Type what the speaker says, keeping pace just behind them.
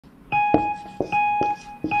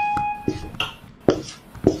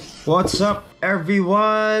What's up,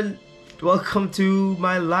 everyone? Welcome to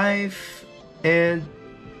my life and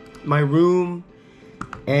my room,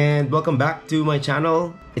 and welcome back to my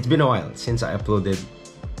channel. It's been a while since I uploaded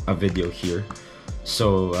a video here,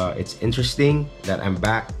 so it's interesting that I'm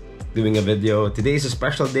back doing a video. Today is a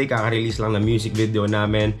special day. Kaka-release lang ng music video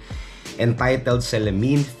namin entitled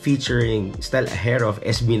Salamin, featuring Stell Ajero of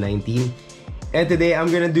SB19. And today I'm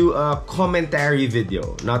gonna do a commentary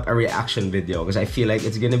video, not a reaction video, because I feel like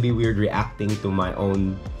it's gonna be weird reacting to my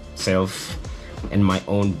own self and my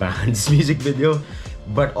own band's music video.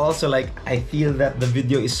 But also, like, I feel that the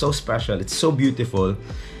video is so special, it's so beautiful,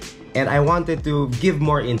 and I wanted to give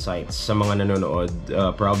more insights sa mga nanonood,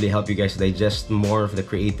 probably help you guys digest more of the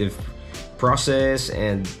creative process.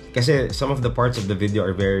 And kasi some of the parts of the video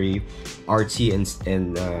are very artsy and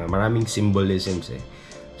maraming symbolisms eh.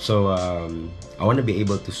 So I want to be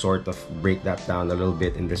able to sort of break that down a little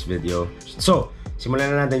bit in this video. So simulan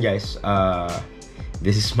na natin, guys.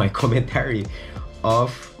 This is my commentary of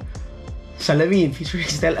Salamin featuring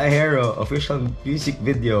Stell Ajero official music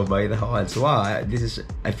video by the Juans. Wow, this is,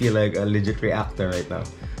 I feel like a legit reactor right now.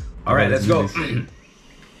 Alright, let's go.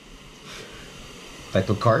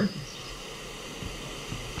 Title card.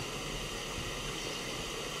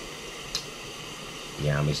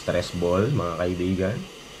 Yeah, may stress ball, mga kaibigan.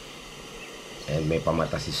 And may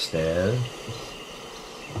pamata si Stell.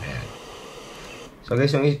 Ayan. So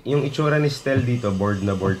guys, yung itsura ni Stell dito, bored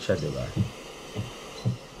na bored siya, diba?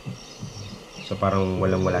 So parang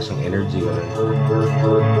walang-wala siyang energy. Mga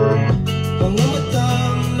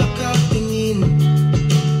matang nakatingin,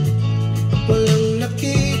 walang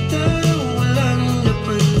nakita, walang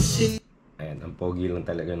napansin. Ayan, ang pogi lang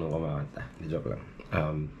talaga nung kumakanta. Joke lang.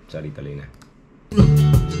 Sorry, tuloy na.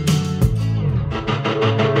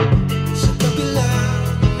 Sa kabila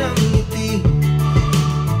ng ngiti,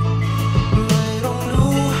 mayroong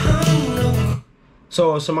luhang.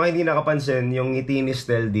 So, sa mga hindi nakapansin, yung ngiti ni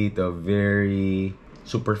Stell dito, very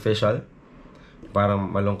superficial.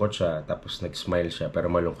 Parang malungkot siya, tapos nag-smile siya,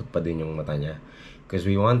 pero malungkot pa din yung mata niya. Because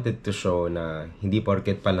we wanted to show na hindi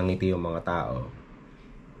porket palang ngiti yung mga tao,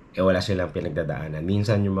 eh wala silang pinagdadaanan.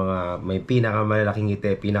 Minsan yung mga may pinakamalaking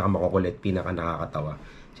ngiti, pinakamakukulit, pinakanakakatawa,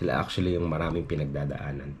 sila actually yung maraming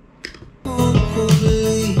pinagdadaanan.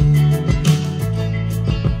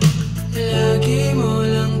 Lagi mo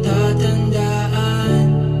lang tatandaan,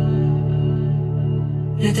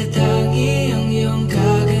 natatangi ang iyong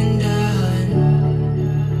kagandahan.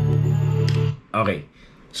 Okay,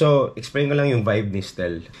 so explain ko lang yung vibe ni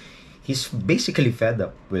Stell. He's basically fed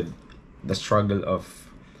up with the struggle of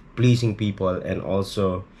pleasing people and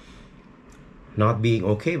also not being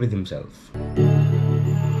okay with himself.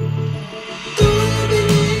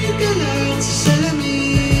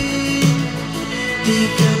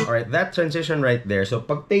 Alright, that transition right there. So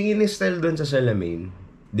pagtingin ni Stell dun sa Salamin,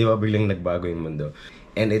 di ba biglang nagbago yung mundo?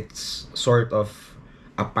 And it's sort of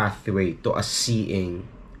a pathway to us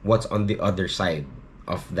seeing what's on the other side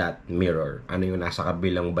of that mirror. Ano yung nasa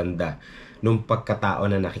kabilang banda nung pagkatao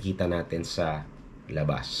na nakikita natin sa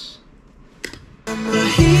labas.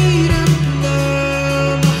 Mahirap na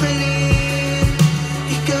mahalin,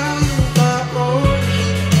 ikaw yung tao,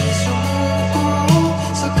 hindi sumuko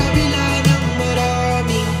sa kabila ng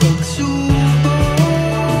maraming pagsubok.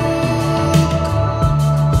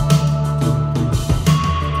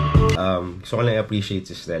 Gusto ko lang i-appreciate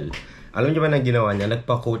si Stell. Alam niyo ba nang ginawa niya?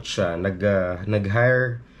 Nagpa-coach siya,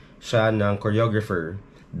 nag-hire siya ng choreographer,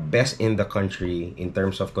 best in the country in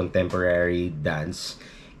terms of contemporary dance.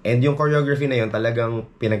 And yung choreography na yun,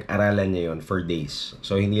 talagang pinag-aralan niya yun for days.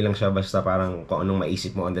 So hindi lang siya basta parang kung anong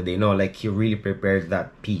maisip mo on the day. No, like he really prepared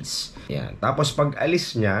that piece. Yan. Tapos pag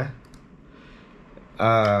alis niya,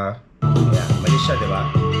 malis siya,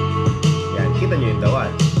 diba? Yan, kita niyo yung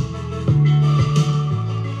dawan.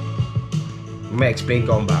 May explain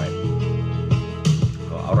ko kung bakit.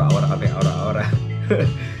 Oh, aura-aura kami, aura-aura.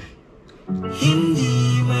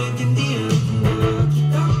 Hindi maintindihan kung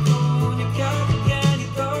nakita ko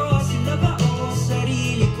nagkakaganito. Sila ba o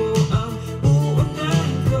sarili ko ang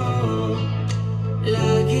uunahin ko?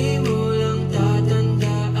 Lagi mo lang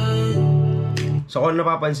tatandaan. So kung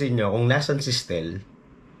napapansin nyo, kung nasan si Stell,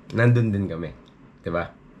 nandun din kami. Diba?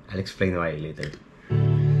 I'll explain why later.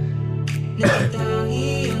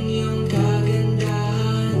 Natatangi ang iyong kagandahan.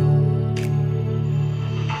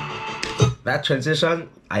 That transition,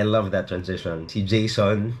 I love that transition. Si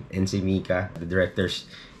Jason and si Mika, the directors,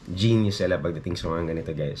 genius sila pagdating sa mga ganito,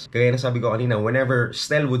 guys. Kaya nasabi ko kanina, whenever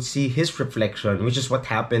Stell would see his reflection, which is what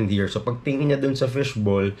happened here, so pagtingin niya dun sa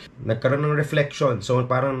fishbowl, nagkaroon ng reflection. So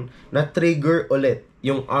parang na-trigger ulit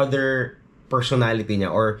yung other personality niya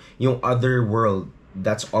or yung other world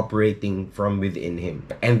that's operating from within him.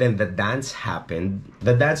 And then the dance happened.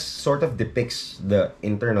 The dance sort of depicts the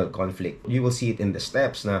internal conflict. You will see it in the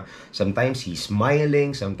steps na sometimes he's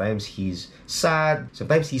smiling, sometimes he's sad,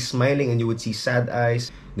 sometimes he's smiling and you would see sad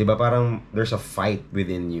eyes. Diba, parang there's a fight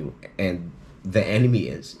within you and the enemy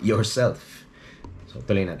is yourself. So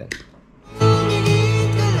tuloy natin.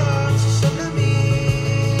 Tumingin ka lang sa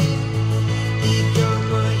salamin, di ka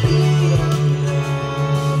mahirap na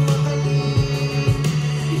mahalin.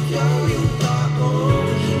 Ikaw yung taong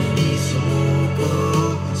hindi sumuko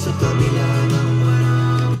sa kabila ng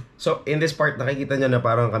marami. So in this part, nakikita nyo na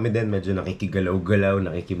parang kami din medyo nakikigalaw-galaw,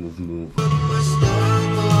 nakikimove-move. Masdan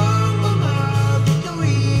mo ang mga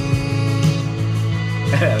bituin,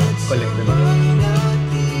 Collect na lang. sabay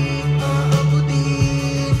nating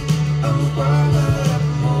aabutin ang pangarap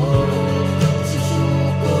mo.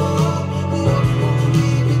 Susuko, huwag mong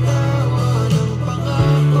bibitawan ang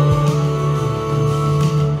pangako.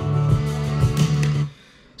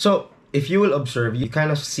 So, if you will observe, you kind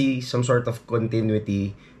of see some sort of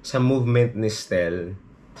continuity sa movement ni Stell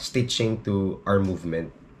stitching to our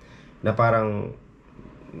movement. Na parang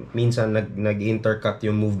minsan nag-intercut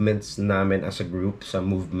yung movements namin as a group sa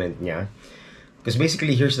movement niya. Because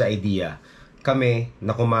basically, here's the idea. Kami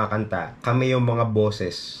na kumakanta, kami yung mga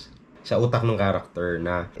boses sa utak ng character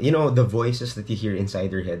na, you know, the voices that you hear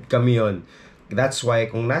inside your head, kami yun. That's why,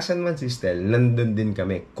 kung nasan man si Stell, nandun din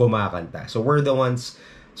kami, kumakanta. So, we're the ones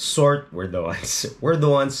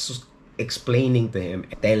explaining to him,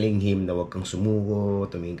 telling him na wag kang sumuko,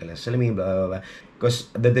 tumingin ka lang sa salamin, blah, blah, blah.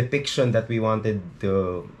 Because the depiction that we wanted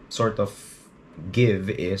to sort of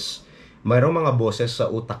give is, mayroong mga boses sa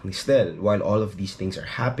utak ni Stell while all of these things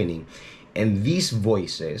are happening. And these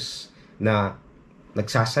voices na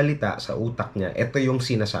nagsasalita sa utak niya, ito yung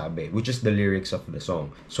sinasabi, which is the lyrics of the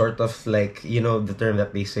song. Sort of like, you know, the term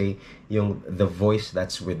that they say, yung the voice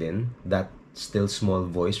that's within, that still small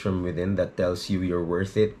voice from within that tells you you're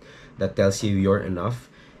worth it, that tells you you're enough,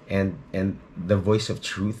 and the voice of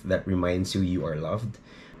truth that reminds you you are loved.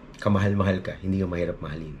 Kamahal-mahal ka, hindi ka mahirap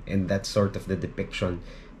mahalin. And that's sort of the depiction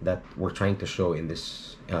that we're trying to show in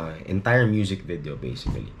this entire music video,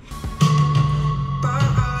 basically.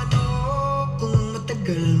 Paano kung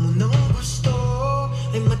matagal mo nang gusto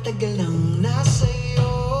ay matagal nang nasa iyo?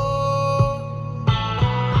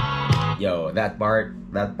 Yo, that part,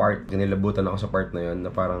 nilabutan ako sa part na yun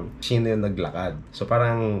na parang sino yung naglakad. So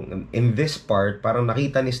parang in this part, parang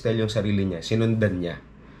nakita ni Stell yung sarili niya, sinundan niya.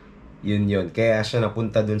 Yun. Kaya siya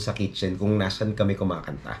napunta dun sa kitchen kung nasan kami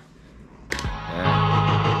kumakanta.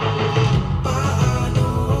 Paano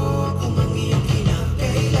kung ang iyong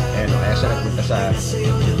kinakailangan Ayan, kaya siya nagpunta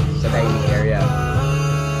sa dining area.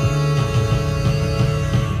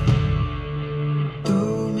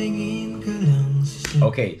 tumingin ka lang sa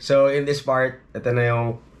Okay, so in this part, ito na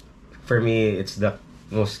yung, for me, it's the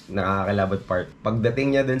most nakakalabot part.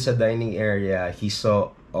 Pagdating niya dun sa dining area, he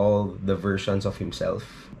saw all the versions of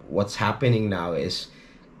himself. What's happening now is,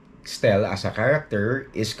 Stell, as a character,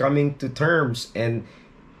 is coming to terms and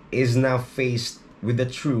is now faced with the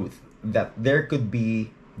truth that there could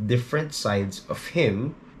be different sides of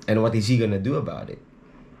him, and what is he gonna do about it?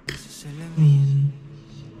 salamin.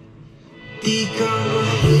 Di ka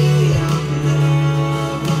mahirap na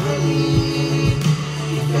mahalin.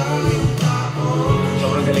 Ikaw yung taong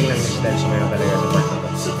Sobrang galing lang ni Stell, sumayaw talaga sa part na to.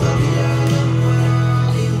 sa kabila ng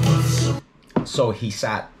maraming pagsubok. So he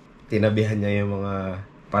sat, tinabihan niya yung mga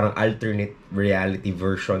parang alternate reality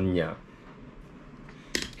version niya,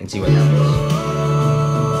 and see what happens.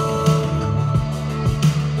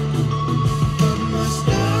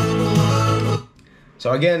 So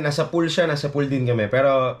again, nasa pool din kami.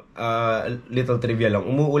 Pero little trivia lang,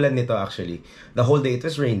 umuulan nito actually. The whole day it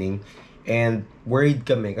was raining and worried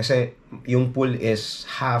kami kasi yung pool is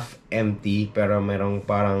half empty pero merong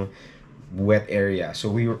parang wet area. So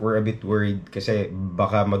we were a bit worried kasi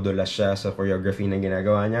baka madulas siya sa choreography na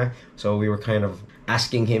ginagawa niya. So we were kind of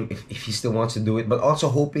asking him if he still wants to do it, but also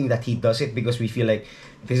hoping that he does it because we feel like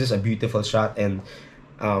this is a beautiful shot. And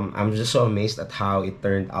I'm just so amazed at how it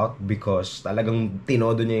turned out because talagang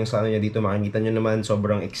tinodo niya yung sa niya dito. Makikita nyo naman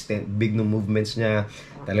sobrang big ng movements niya,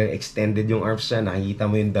 talagang extended yung arms niya. Nakikita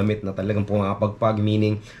mo yung damit na talagang pumapagpag,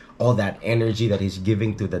 meaning all that energy that he's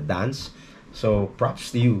giving to the dance. So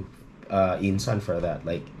props to you, Insan, for that.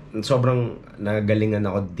 Like, sobrang nagalingan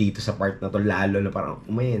ako dito sa part na to, lalo na parang,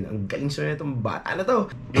 man, ang galing sa itong bata na to.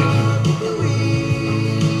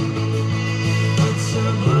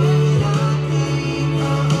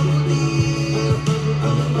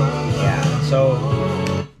 Yeah, so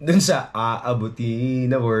dun sa aabuti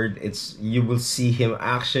na word, it's, you will see him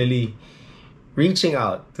actually reaching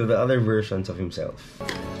out to the other versions of himself.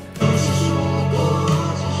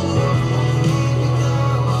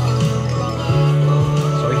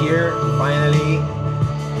 So here, finally,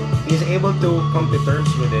 he's able to come to terms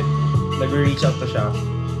with it. Nag-reach out na siya.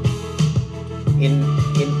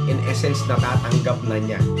 In essence, natatanggap na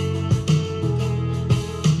niya.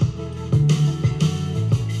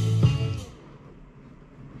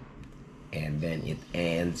 And then it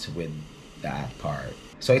ends with that part.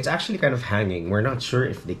 So it's actually kind of hanging. We're not sure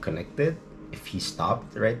if they connected, if he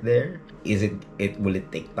stopped right there. Will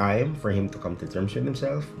it take time for him to come to terms with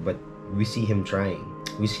himself? But we see him trying.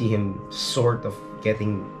 We see him sort of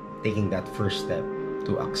taking that first step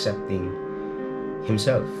to accepting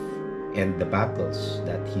himself and the battles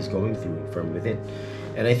that he's going through from within.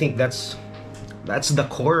 And I think that's the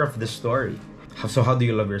core of the story. So how do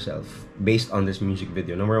you love yourself? Based on this music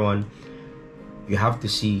video, number one, you have to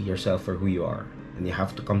see yourself for who you are, and you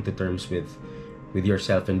have to come to terms with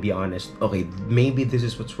yourself and be honest. Okay, maybe this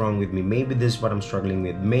is what's wrong with me. Maybe this is what I'm struggling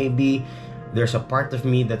with. Maybe there's a part of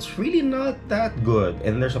me that's really not that good,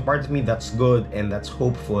 and there's a part of me that's good and that's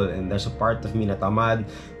hopeful, and there's a part of me na tamad,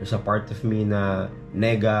 there's a part of me na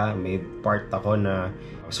nega, may part ako na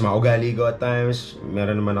masama ugali ko at times,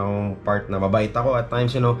 meron naman akong part na mabait ako at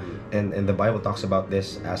times, you know. And the Bible talks about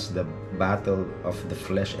this as the battle of the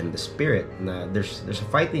flesh and the spirit, na there's a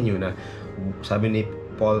fight in you, na sabi ni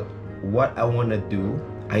Paul, what I want to do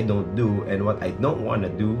I don't do, and what I don't want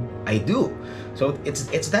to do I do. So it's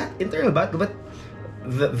that internal battle. But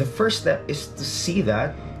the first step is to see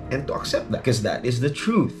that and to accept that, because that is the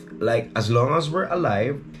truth. Like, as long as we're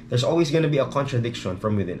alive, there's always going to be a contradiction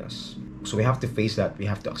from within us. So we have to face that. We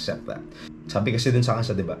have to accept that. Sabi kasi dun sa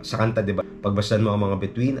kanta, diba? Pagbasdan mo ang mga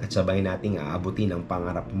bituin at sabay nating aabutin ang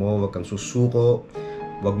pangarap mo. Huwag kang susuko.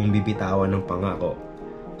 Huwag mong bibitawan ng pangako.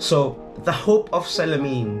 So the hope of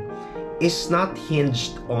Salamin is not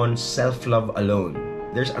hinged on self-love alone.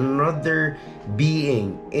 There's another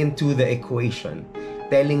being into the equation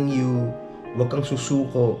telling you, huwag kang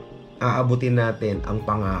susuko, aabutin natin ang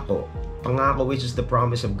pangako. Pangako, which is the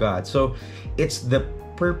promise of God. So it's the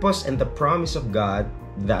purpose and the promise of God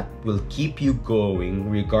that will keep you going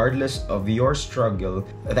regardless of your struggle.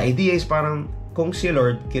 The idea is parang, kung si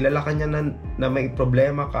Lord, kilala ka niya na may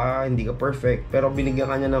problema ka, hindi ka perfect, pero binigyan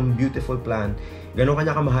ka niya ng beautiful plan, ganun ka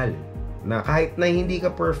niya kamahal. Na kahit na hindi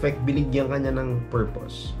ka perfect, binigyan ka niya ng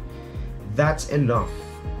purpose. That's enough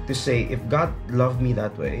to say, if God loved me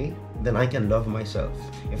that way, then I can love myself.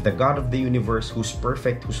 If the God of the universe, who's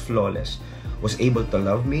perfect, who's flawless, was able to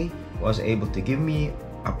love me, was able to give me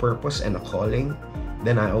a purpose and a calling,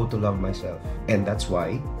 then I owe to love myself. And that's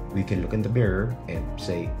why we can look in the mirror and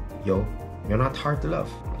say, yo, you're not hard to love.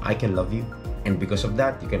 I can love you. And because of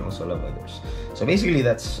that, you can also love others. So basically,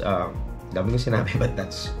 that's dami kong sinabi, but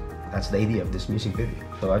that's the idea of this music video.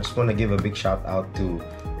 So I just want to give a big shout out to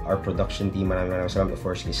our production team. Maraming salamat, of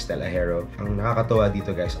course, ni Stell Ajero. Ang nakakatawa dito,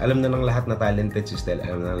 guys, alam na ng lahat na talented si Stell,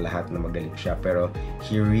 alam na ng lahat na magaling siya, pero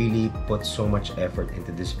he really put so much effort into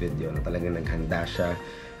this video na talagang naghanda siya.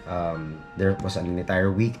 There was an entire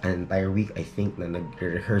week I think na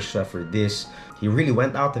nag-rehearse siya for this. He really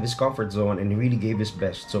went out of his comfort zone and he really gave his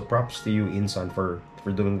best. So props to you, Insan, for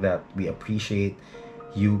doing that. We appreciate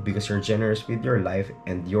you because you're generous with your life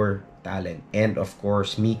and your talent. And of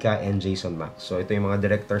course, Mika and Jason Max. So ito yung mga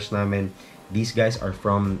directors namin. These guys are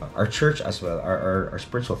from our church as well, our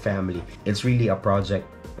spiritual family. It's really a project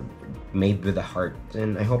made with the heart.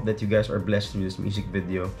 And I hope that you guys are blessed through this music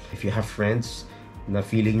video. If you have friends na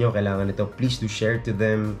feeling nyo kailangan nito, please do share to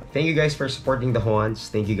them. Thank you guys for supporting the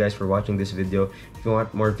Juans. Thank you guys for watching this video. If you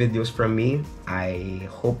want more videos from me, I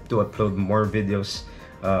hope to upload more videos.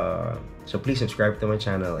 So please subscribe to my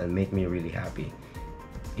channel and make me really happy.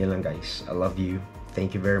 Yan lang, guys. I love you.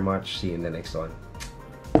 Thank you very much. See you in the next one.